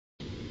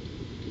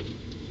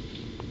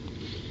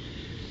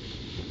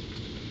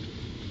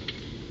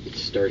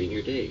starting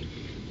your day.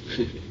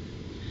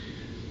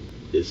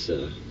 This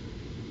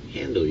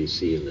handle you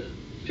see in the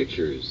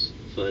picture is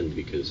fun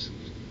because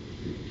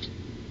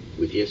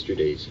with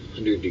yesterday's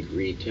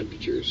 100-degree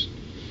temperatures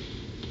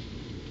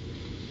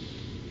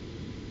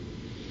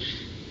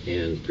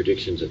and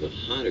predictions of a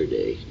hotter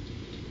day,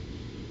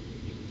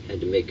 had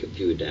to make a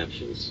few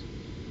adaptations.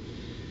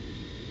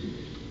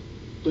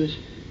 But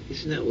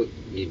isn't that what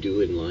you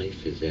do in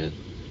life, is that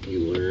you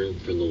learn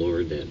from the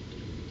Lord that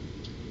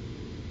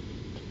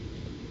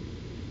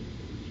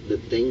the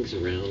things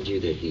around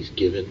you that He's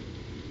given,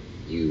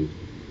 you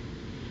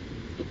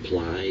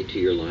apply to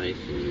your life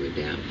and you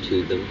adapt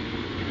to them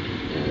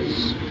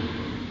as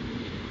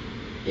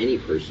any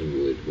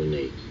person would when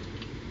they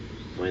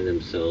find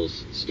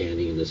themselves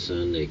standing in the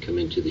sun, they come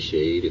into the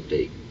shade. If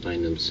they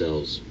find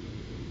themselves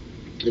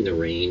in the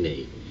rain,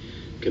 they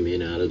come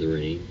in out of the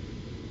rain.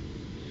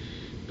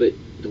 But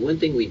the one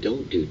thing we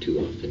don't do too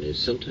often is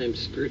sometimes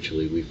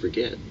spiritually we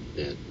forget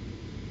that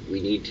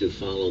we need to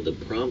follow the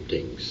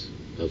promptings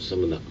of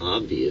some of the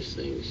obvious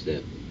things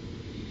that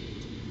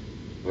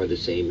are the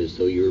same as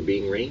though you were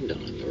being rained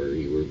on or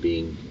you were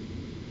being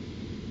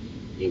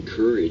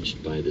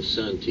encouraged by the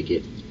sun to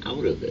get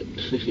out of it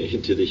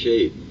into the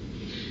shade.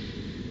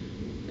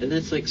 And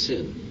that's like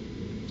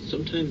sin.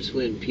 Sometimes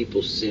when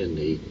people sin,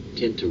 they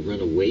tend to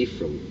run away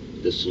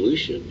from the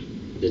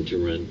solution than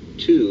to run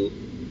to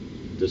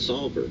the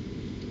solver.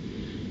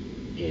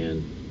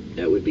 And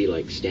that would be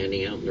like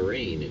standing out in the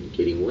rain and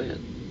getting wet,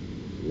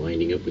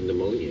 winding up with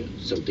pneumonia,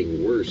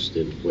 something worse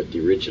than what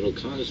the original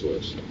cause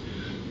was.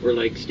 Or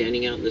like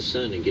standing out in the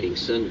sun and getting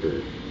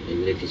sunburned,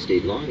 and if you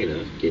stayed long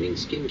enough, getting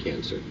skin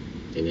cancer,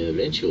 and then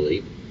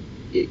eventually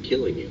it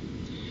killing you.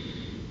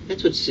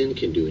 That's what sin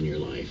can do in your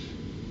life.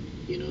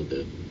 You know,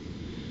 the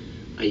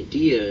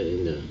idea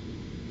in the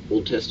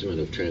Old Testament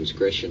of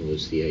transgression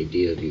was the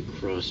idea of you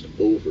crossed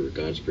over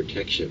God's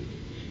protection,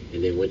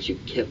 and then once you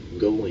kept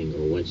going,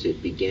 or once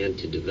it began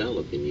to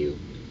develop in you,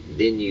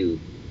 then you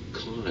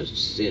caused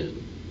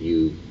sin.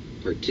 You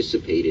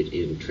participated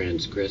in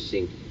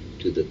transgressing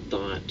to the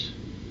thought,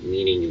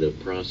 meaning the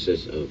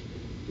process of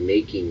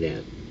making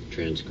that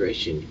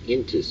transgression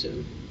into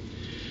sin.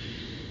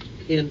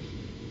 And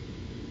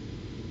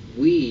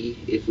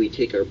if we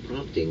take our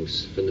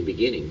promptings from the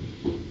beginning,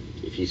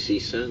 if you see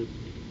sun,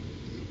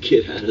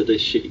 get out of the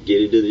shade,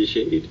 get into the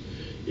shade.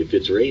 If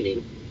it's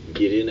raining,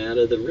 get in out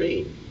of the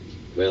rain.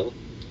 Well,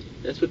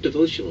 that's what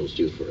devotionals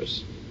do for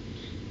us.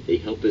 They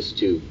help us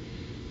to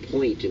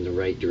point in the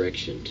right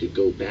direction, to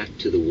go back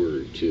to the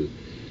Word, to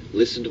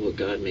listen to what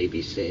God may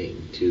be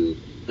saying, to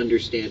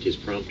understand His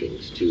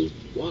promptings, to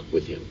walk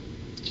with Him,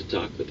 to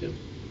talk with Him.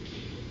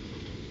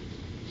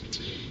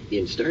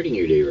 In starting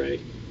your day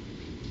right,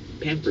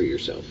 pamper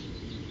yourself.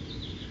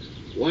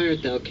 Why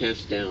art thou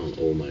cast down,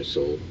 O my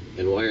soul,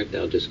 and why art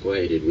thou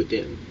disquieted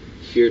within?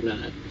 Fear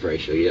not, for I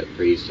shall yet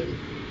praise Him.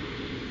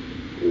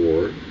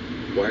 Or,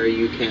 why are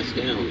you cast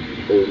down,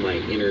 O my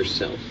inner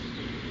self?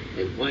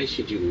 And why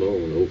should you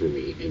moan over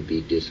me and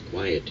be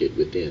disquieted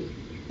within?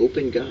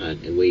 Open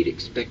God and wait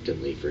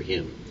expectantly for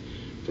Him,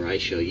 for I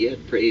shall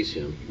yet praise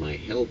Him, my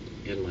help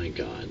and my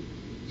God.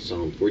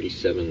 Psalm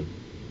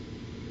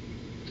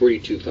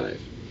 42:5.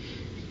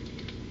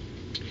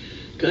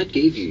 God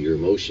gave you your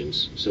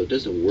emotions, so it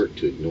doesn't work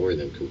to ignore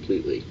them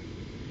completely.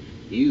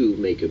 You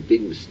make a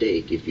big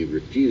mistake if you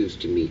refuse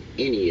to meet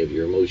any of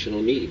your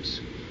emotional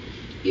needs.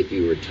 If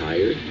you are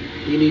tired,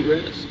 you need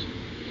rest.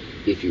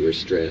 If you are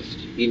stressed,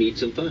 you need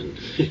some fun.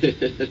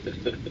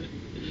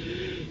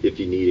 If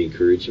you need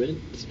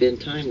encouragement,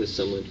 spend time with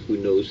someone who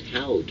knows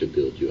how to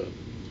build you up.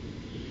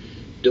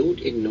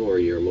 Don't ignore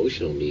your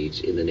emotional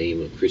needs in the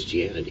name of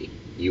Christianity.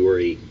 You are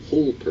a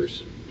whole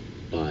person,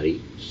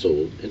 body,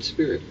 soul, and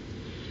spirit.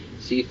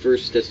 See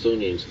 1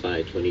 Thessalonians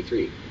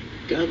 5:23.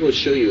 God will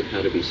show you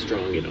how to be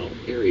strong in all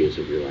areas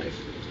of your life.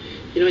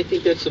 You know, I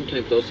think that's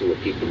sometimes also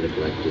what people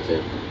neglect, is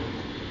that,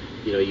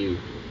 you know, you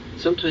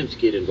sometimes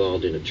get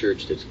involved in a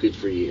church that's good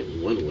for you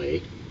in one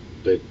way,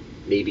 but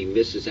maybe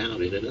misses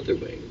out in another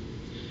way.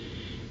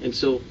 And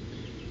so,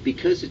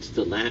 because it's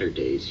the latter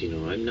days, you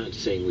know, I'm not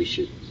saying we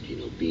should, you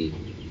know, be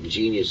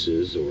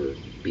geniuses or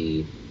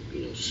be,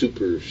 you know,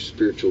 super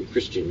spiritual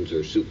Christians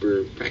or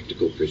super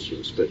practical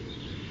Christians, but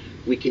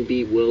we can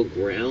be well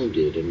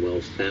grounded and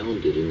well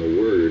founded in the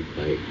Word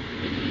by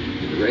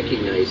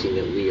recognizing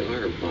that we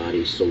are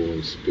body, soul,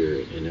 and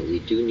spirit, and that we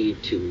do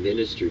need to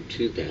minister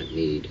to that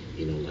need,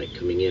 you know, like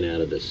coming in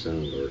out of the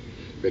sun, or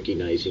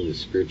recognizing the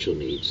spiritual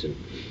needs, and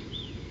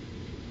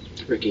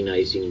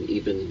recognizing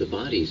even the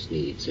body's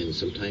needs, and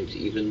sometimes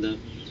even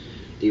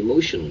the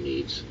emotional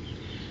needs.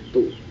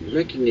 But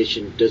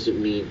recognition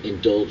doesn't mean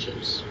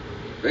indulgence.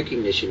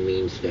 Recognition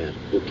means that,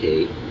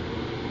 okay,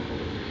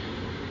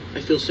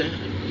 I feel sad.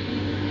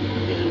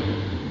 And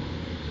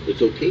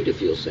it's okay to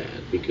feel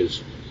sad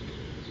because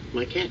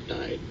my cat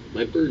died,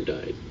 my bird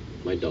died,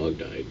 my dog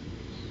died,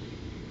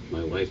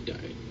 my wife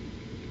died.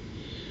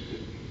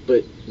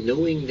 But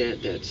knowing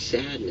that that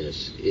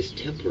sadness is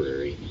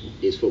temporary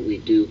is what we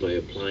do by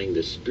applying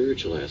the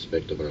spiritual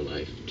aspect of our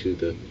life to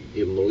the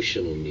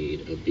emotional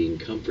need of being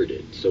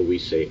comforted. So we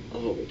say,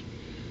 oh,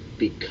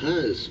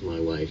 because my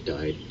wife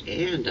died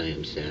and I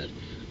am sad,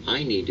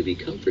 I need to be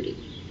comforted.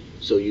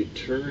 So you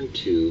turn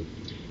to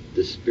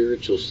the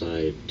spiritual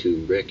side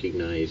to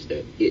recognize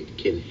that it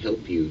can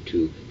help you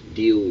to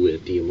deal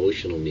with the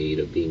emotional need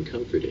of being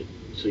comforted.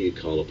 So you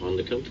call upon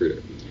the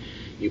comforter.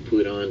 You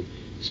put on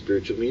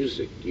spiritual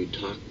music. You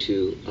talk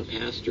to a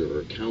pastor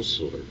or a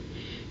counselor.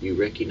 You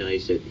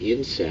recognize that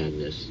in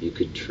sadness, you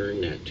could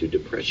turn that to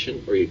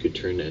depression, or you could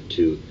turn that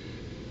to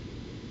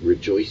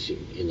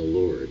rejoicing in the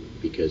Lord,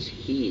 because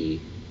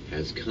He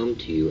has come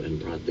to you and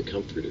brought the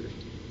comforter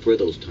for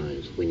those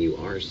times when you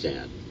are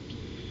sad.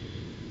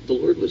 The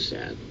Lord was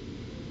sad.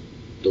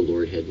 The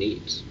Lord had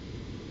needs.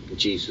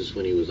 Jesus,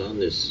 when He was on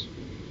this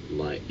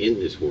in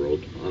this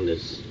world, on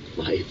this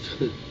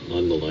life,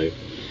 on the life,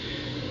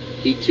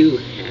 He too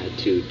had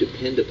to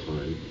depend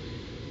upon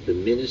the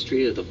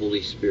ministry of the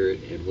Holy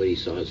Spirit and what He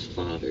saw His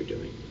Father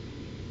doing.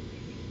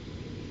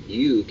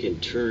 You can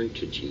turn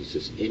to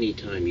Jesus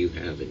anytime you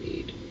have a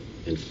need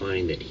and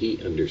find that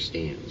He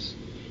understands,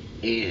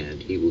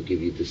 and He will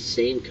give you the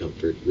same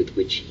comfort with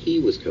which He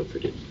was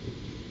comforted.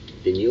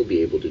 Then you'll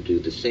be able to do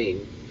the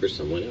same for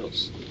someone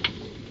else.